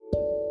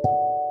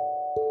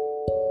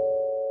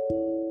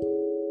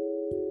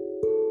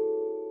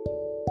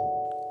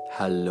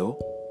Hello?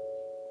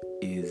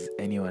 Is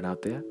anyone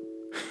out there?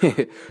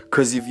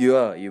 Because if you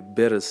are, you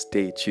better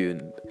stay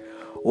tuned.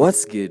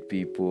 What's good,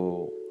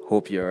 people?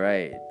 Hope you're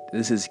right.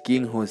 This is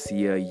King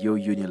Hosea, your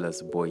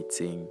Unilas boy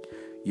ting.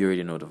 You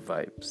already know the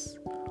vibes.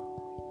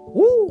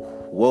 Woo!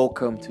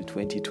 Welcome to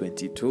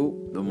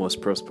 2022, the most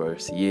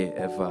prosperous year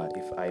ever,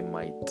 if I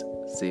might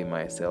say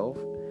myself.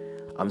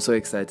 I'm so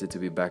excited to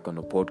be back on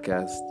the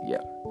podcast.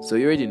 Yeah. So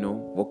you already know,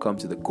 welcome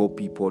to the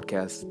Gopi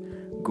podcast.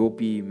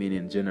 Gopi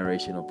meaning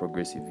Generational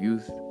Progressive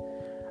Youth.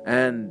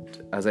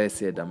 And as I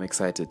said, I'm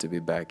excited to be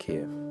back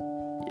here.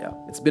 Yeah,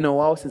 it's been a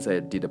while since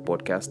I did a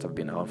podcast. I've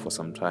been out for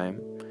some time.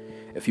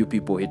 A few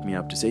people hit me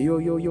up to say, yo,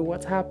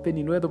 what's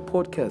happening? Where the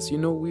podcast?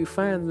 We're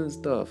fans and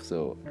stuff.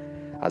 So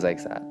I was like,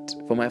 sad.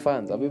 For my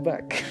fans, I'll be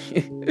back.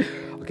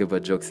 Okay,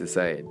 but jokes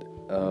aside.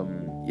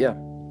 The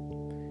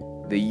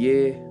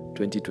year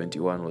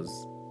 2021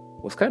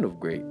 was kind of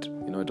great.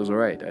 It was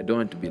alright. I don't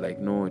want to be like,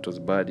 no, it was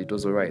bad. It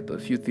was alright. The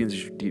few things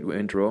which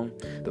went wrong,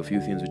 the few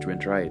things which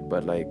went right.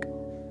 But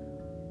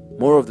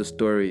more of the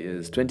story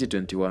is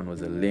 2021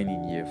 was a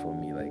learning year for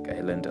me. I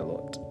learned a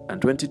lot.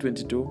 And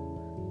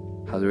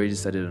 2022 has already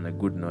started on a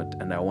good note,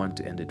 and I want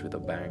to end it with a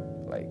bang.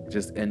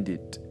 Just end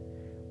it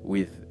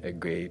with a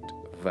great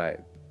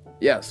vibe.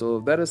 Yeah, so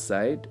that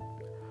aside,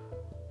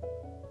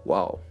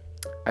 wow.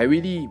 I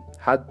really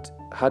had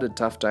a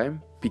tough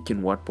time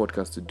picking what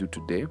podcast to do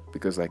today,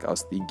 because I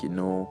was thinking,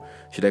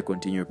 should I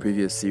continue a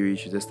previous series?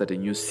 Should I start a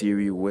new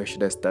series? Where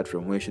should I start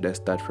from?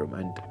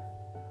 And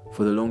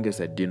for the longest,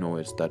 I didn't know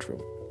where to start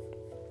from.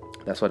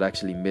 That's what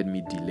actually made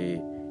me delay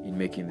in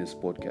making this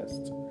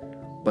podcast.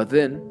 But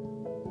then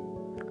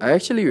I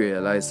actually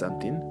realized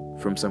something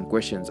from some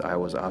questions I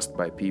was asked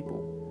by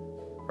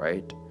people,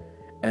 right?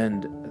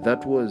 And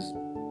that was,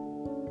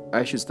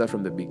 I should start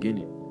from the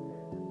beginning.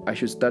 I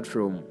should start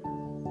from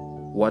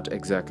what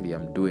exactly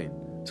I'm doing.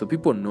 So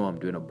people know I'm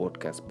doing a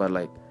podcast, but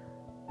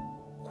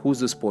who's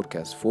this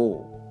podcast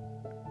for?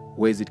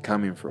 Where is it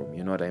coming from?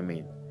 You know what I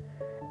mean?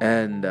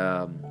 And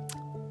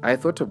I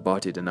thought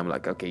about it, and I'm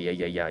like, okay,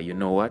 yeah. You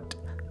know what?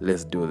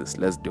 Let's do this.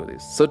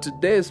 So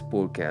today's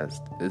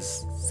podcast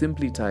is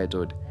simply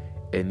titled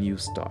A New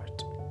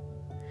Start.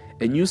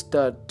 A new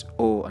start,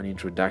 or an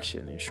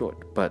introduction in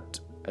short, but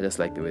I just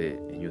like the way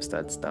a new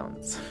start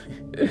sounds.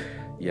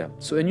 Yeah,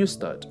 so a new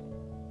start.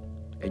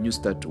 A new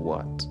start to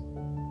what?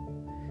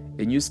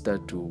 A new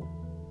start to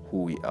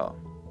who we are.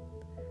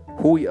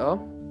 Who we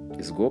are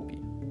is Gopi,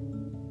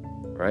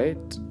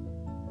 right?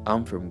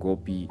 I'm from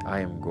Gopi. I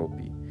am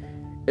Gopi.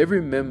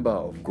 Every member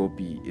of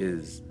Gopi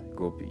is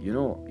Gopi. You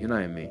know what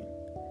I mean?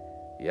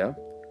 Yeah?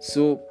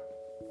 So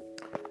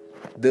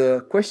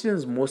the question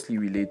is mostly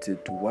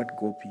related to what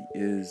Gopi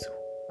is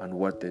and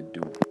what they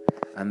do.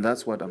 And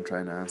that's what I'm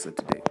trying to answer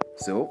today.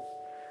 So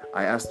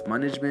I asked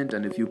management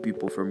and a few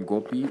people from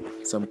Gopi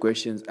some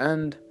questions,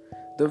 and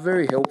they're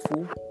very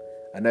helpful,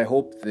 and I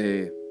hope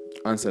they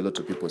answer a lot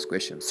of people's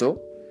questions.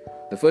 So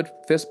the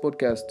first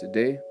podcast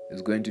today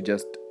is going to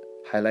just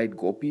highlight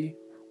Gopi,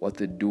 what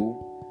they do,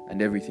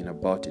 and everything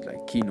about it,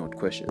 like keynote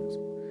questions.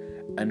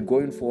 And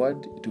going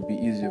forward, it will be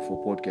easier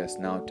for podcasts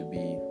now to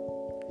be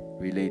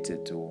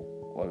related to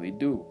what we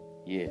do.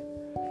 Yeah.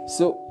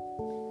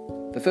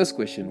 So the first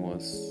question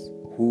was,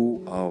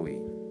 who are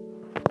we?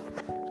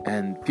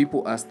 And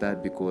people ask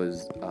that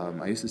because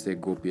I used to say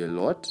Gopi a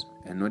lot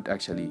and not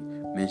actually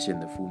mention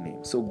the full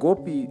name. So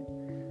Gopi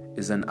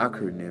is an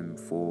acronym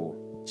for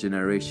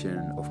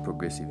Generation of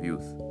Progressive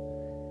Youth.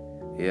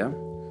 Yeah?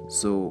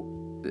 So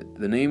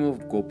the name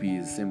of Gopi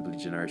is simply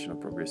Generation of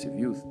Progressive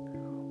Youth.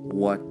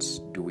 What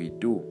do we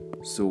do?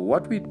 So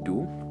what we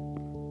do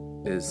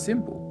is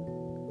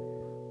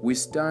simple. We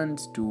stand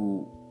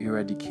to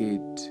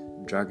eradicate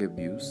drug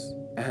abuse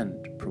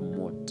and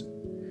promote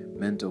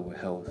mental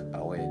health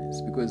awareness,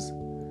 because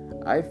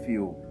I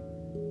feel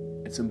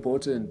it's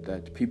important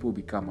that people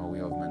become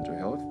aware of mental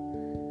health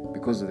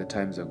because of the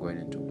times we're going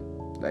into.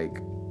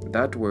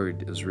 That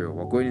word is real.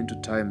 We're going into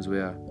times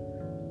where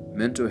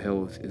mental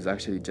health is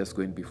actually just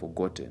going to be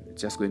forgotten.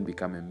 It's just going to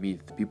become a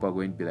myth. People are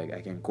going to be like,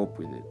 I can cope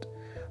with it.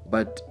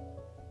 But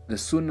the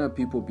sooner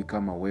people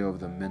become aware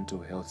of the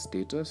mental health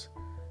status,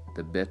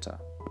 the better.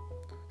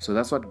 So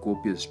that's what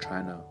Gopi is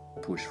trying to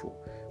push for,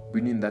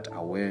 bringing that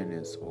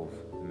awareness of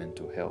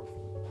mental health.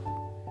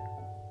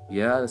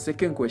 Yeah, the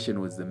second question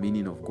was the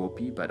meaning of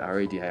Gopi, but I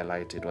already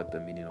highlighted what the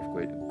meaning of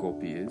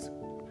Gopi is.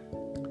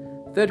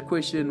 Third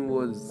question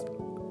was,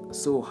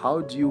 so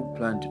how do you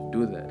plan to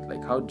do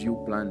that? How do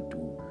you plan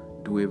to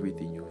do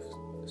everything you've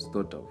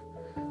thought of?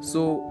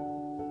 So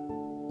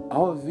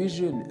our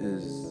vision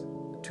is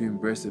to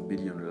embrace 1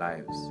 billion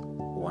lives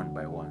one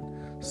by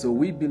one. So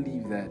we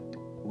believe that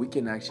we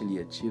can actually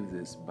achieve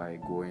this by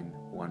going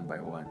one by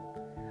one.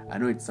 I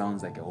know it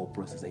sounds like a whole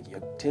process,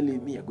 you're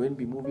telling me you're going to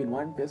be moving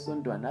one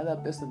person to another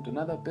person to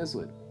another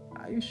person.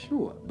 Are you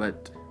sure?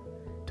 But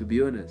to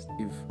be honest,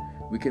 if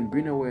we can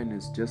bring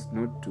awareness just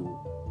not to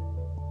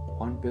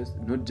one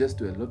person, not just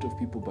to a lot of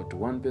people, but to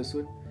one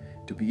person,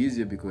 to be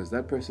easier, because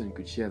that person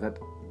could share that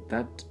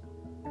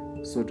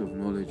sort of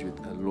knowledge with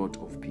a lot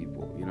of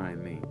people. You know what I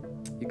mean?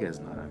 You guys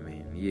know what I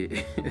mean.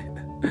 Yeah.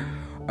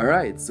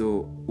 Alright,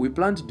 so we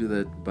plan to do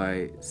that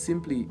by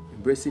simply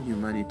embracing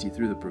humanity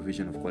through the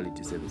provision of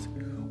quality service.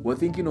 We're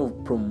thinking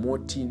of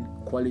promoting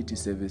quality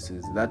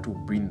services that will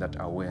bring that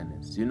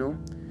awareness,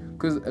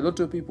 because a lot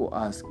of people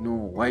ask, no,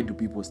 why do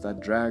people start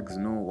drugs?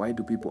 No, why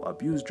do people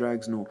abuse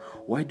drugs? No,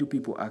 why do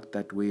people act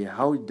that way?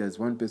 How does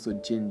one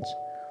person change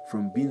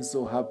from being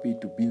so happy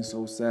to being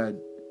so sad?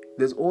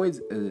 There's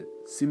always a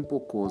simple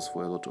cause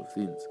for a lot of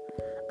things,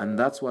 and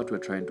that's what we're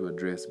trying to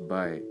address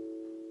by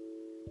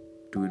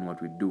doing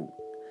what we do,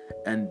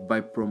 and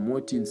by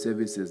promoting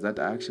services that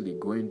are actually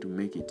going to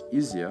make it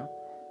easier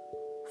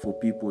for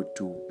people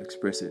to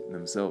express it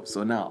themselves.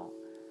 So now,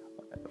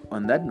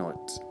 on that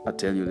note, I'll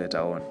tell you later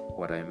on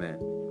what I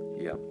meant.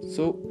 Yeah.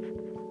 So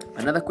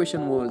another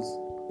question was,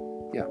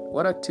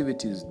 what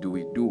activities do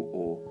we do,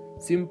 or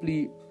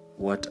simply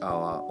what are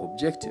our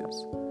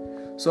objectives?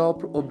 So our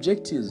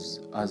objectives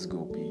as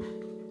Gopi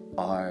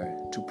are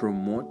to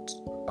promote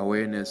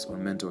awareness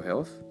on mental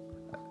health,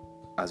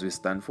 as we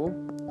stand for,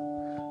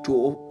 to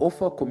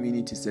offer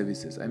community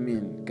services. I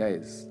mean,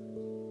 guys,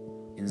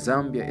 in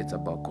Zambia, it's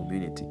about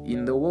community.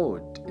 In the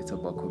world, it's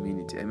about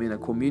community. I mean, a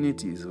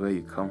community is where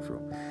you come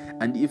from.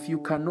 And if you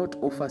cannot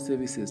offer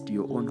services to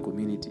your own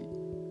community,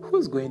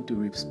 who's going to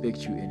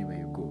respect you anywhere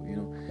you go?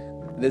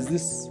 There's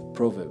this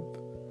proverb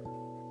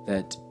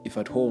that if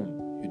at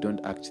home you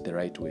don't act the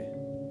right way,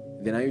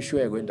 then are you sure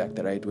you're going to act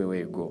the right way where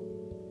you go?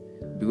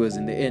 Because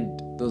in the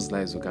end, those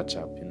lives will catch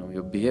up.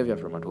 Your behavior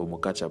from at home will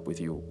catch up with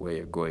you where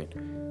you're going.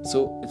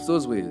 So it's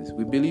those ways.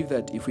 We believe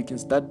that if we can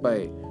start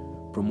by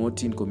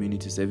promoting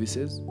community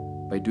services,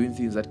 by doing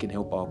things that can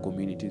help our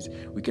communities,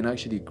 we can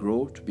actually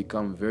grow to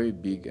become very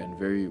big and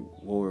very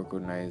well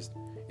recognized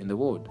in the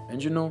world.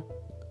 And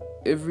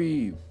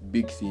every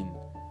big thing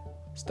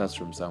starts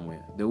from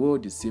somewhere. The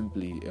world is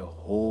simply a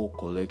whole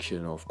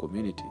collection of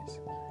communities.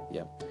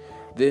 Yeah.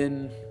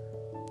 Then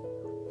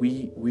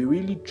we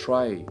really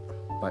try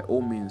by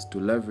all means to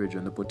leverage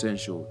on the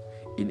potential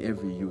in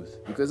every youth.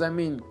 Because our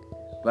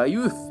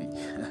youth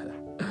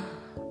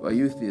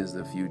is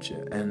the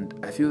future, and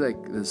I feel like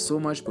there's so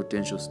much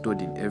potential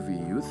stored in every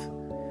youth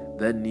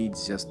that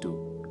needs just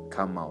to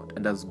come out.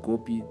 And as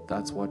Gopi,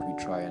 that's what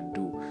we try and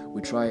do.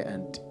 We try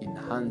and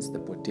enhance the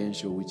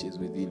potential which is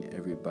within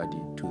everybody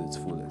to its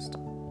fullest,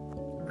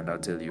 and I'll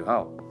tell you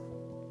how.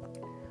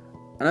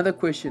 Another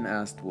question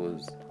asked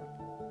was,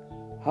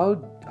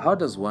 how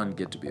does one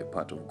get to be a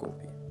part of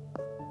Gopi?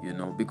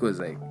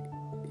 Because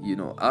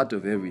out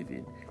of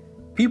everything,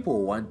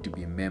 people want to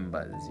be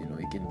members.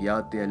 You can be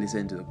out there,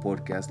 listen to the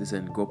podcast,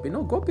 listen to Gopi.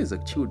 Gopi is a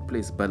chilled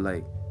place, but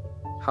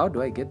how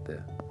do I get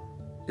there?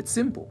 It's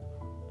simple.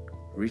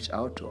 Reach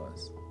out to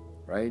us,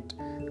 right?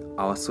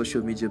 Our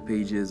social media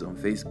pages on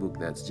Facebook,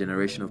 that's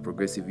Generation of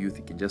Progressive Youth.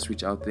 You can just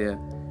reach out there,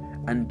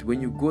 and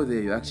when you go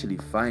there, you actually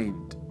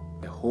find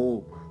a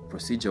whole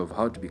procedure of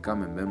how to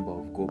become a member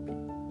of Gopi,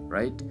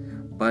 right?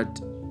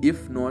 But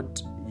if not,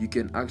 you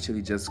can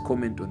actually just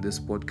comment on this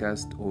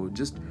podcast, or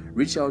just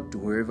reach out to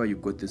whoever you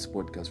got this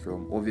podcast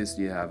from.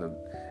 Obviously, I have a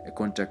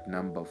contact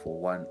number for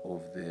one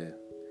of the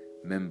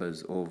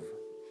members of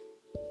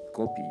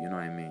Gopi, you know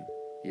what I mean?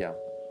 Yeah.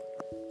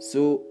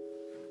 So,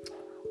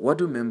 what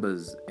do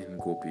members in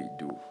Gopi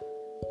do?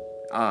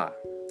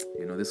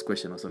 This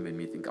question also made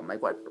me think. I'm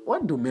like,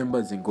 what do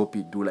members in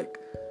Gopi do?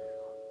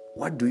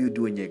 What do you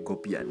do when you're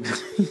Gopian?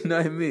 You know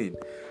what I mean?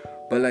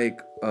 But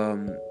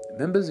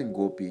members in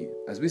Gopi,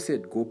 as we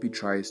said, Gopi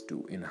tries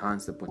to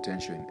enhance the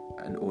potential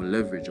or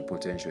leverage the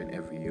potential in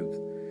every youth.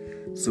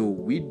 So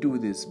we do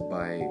this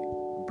by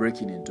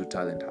breaking into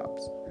talent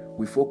hubs.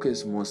 We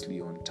focus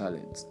mostly on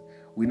talents.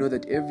 We know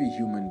that every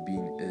human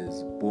being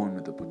is born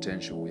with the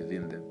potential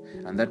within them,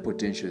 and that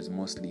potential is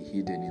mostly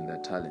hidden in their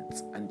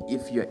talents. And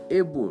if you're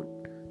able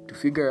to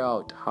figure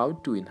out how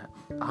to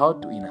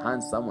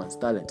enhance someone's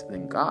talent,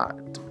 then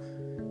God,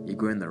 you're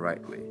going the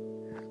right way.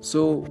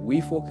 So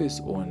we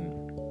focus on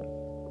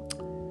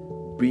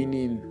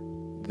bringing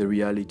the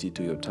reality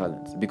to your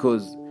talents,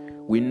 because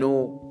we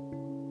know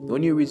the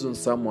only reason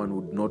someone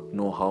would not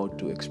know how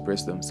to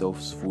express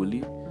themselves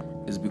fully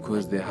is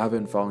because they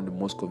haven't found the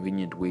most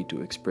convenient way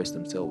to express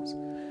themselves.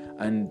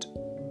 And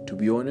to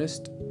be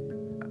honest,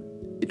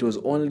 it was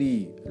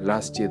only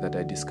last year that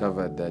I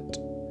discovered that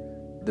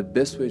the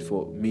best way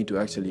for me to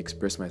actually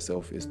express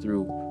myself is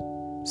through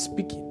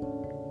speaking.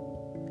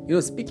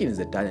 Speaking is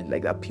a talent.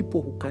 There are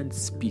people who can't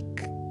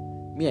speak.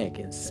 Me, I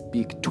can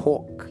speak,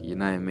 talk, you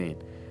know what I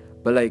mean?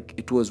 But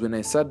it was when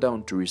I sat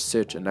down to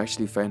research and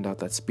actually find out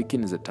that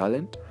speaking is a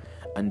talent,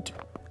 and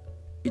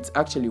it's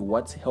actually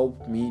what's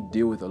helped me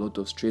deal with a lot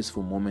of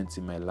stressful moments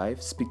in my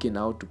life, speaking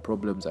out to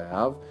problems I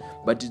have.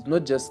 But it's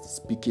not just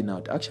speaking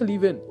out, actually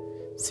even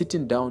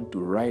sitting down to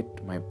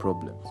write my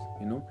problems,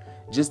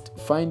 just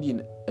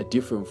finding a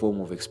different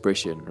form of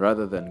expression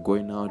rather than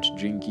going out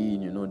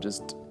drinking,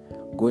 just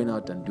going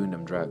out and doing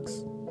them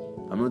drugs.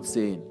 I'm not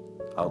saying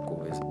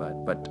alcohol is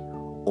bad, but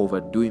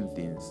overdoing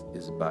things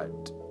is bad.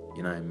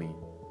 You know what I mean?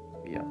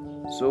 Yeah.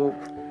 So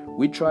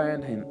we try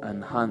and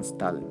enhance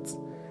talents.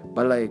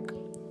 But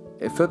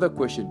a further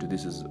question to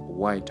this is,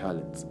 why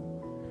talents?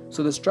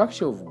 So the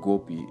structure of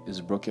Gopi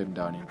is broken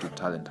down into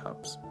talent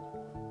hubs.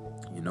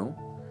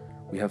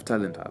 We have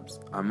talent hubs.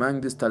 Among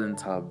these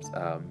talent hubs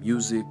are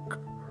music,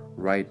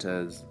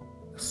 writers,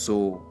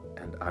 soul,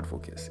 and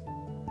advocacy.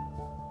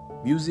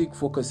 Music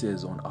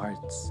focuses on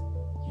arts,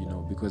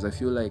 because I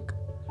feel like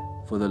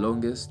for the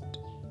longest,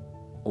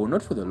 or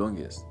not for the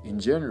longest, in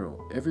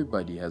general,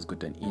 everybody has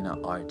got an inner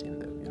art in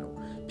them.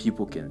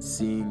 People can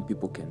sing,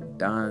 people can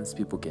dance,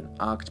 people can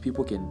act,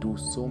 people can do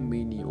so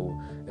many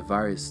or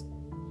various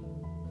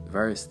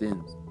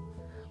things.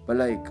 But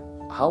like,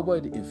 how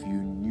about if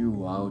you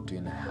knew how to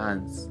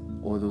enhance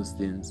all those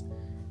things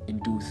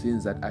into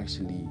things that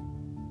actually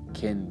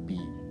can be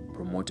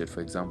promoted,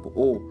 for example,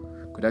 or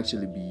could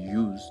actually be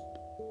used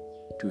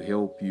to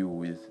help you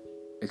with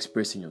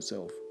expressing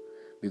yourself?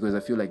 Because I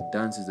feel like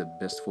dance is the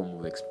best form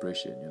of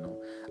expression.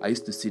 I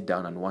used to sit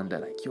down and wonder,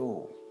 like,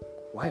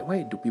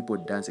 why do people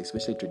dance,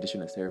 especially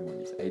traditional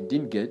ceremonies? I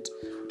didn't get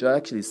to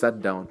actually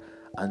sat down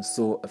and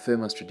saw a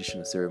famous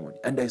traditional ceremony,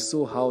 and I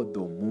saw how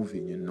they're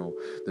moving.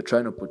 They're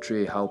trying to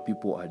portray how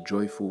people are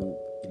joyful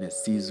in a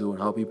season,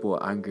 how people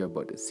are angry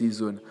about the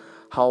season,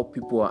 how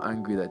people are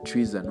angry that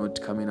trees are not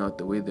coming out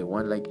the way they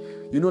want. Like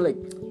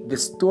the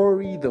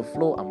story, the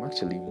flow. I'm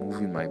actually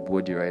moving my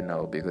body right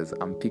now because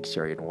I'm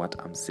picturing what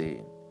I'm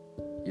saying.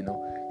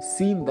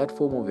 Seeing that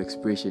form of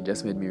expression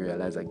just made me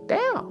realize, like,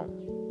 damn,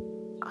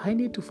 I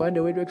need to find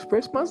a way to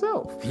express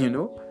myself,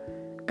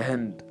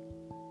 and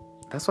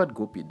that's what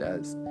Gopi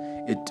does.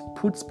 It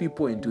puts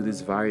people into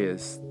these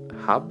various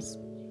hubs.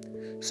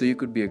 So you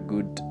could be a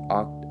good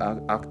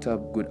actor,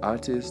 good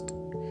artist.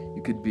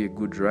 You could be a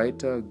good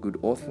writer, good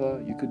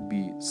author. You could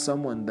be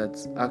someone that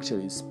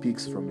actually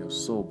speaks from your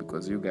soul,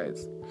 because you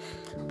guys,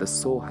 the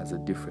soul has a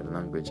different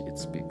language it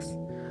speaks.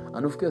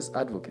 And of course,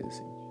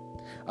 advocacy.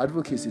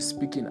 Advocacy is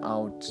speaking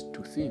out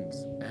to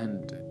things,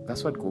 and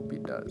that's what Gopi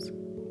does.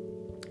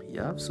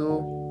 Yeah,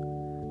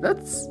 so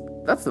that's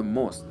the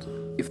most.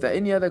 If there are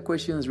any other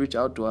questions, reach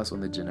out to us on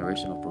the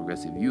Generation of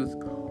Progressive Youth,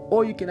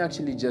 or you can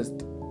actually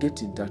just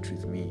get in touch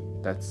with me.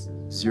 That's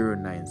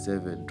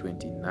 097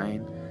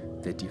 29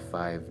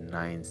 35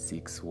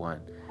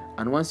 961.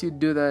 And once you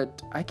do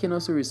that, I can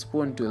also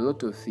respond to a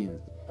lot of things.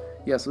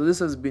 Yeah, so this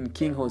has been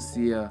King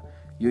Hosea,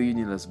 your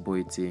Unilas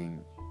Boy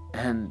Ting,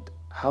 and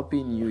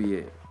Happy New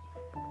Year.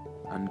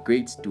 And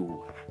great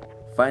to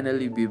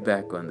finally be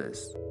back on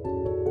this.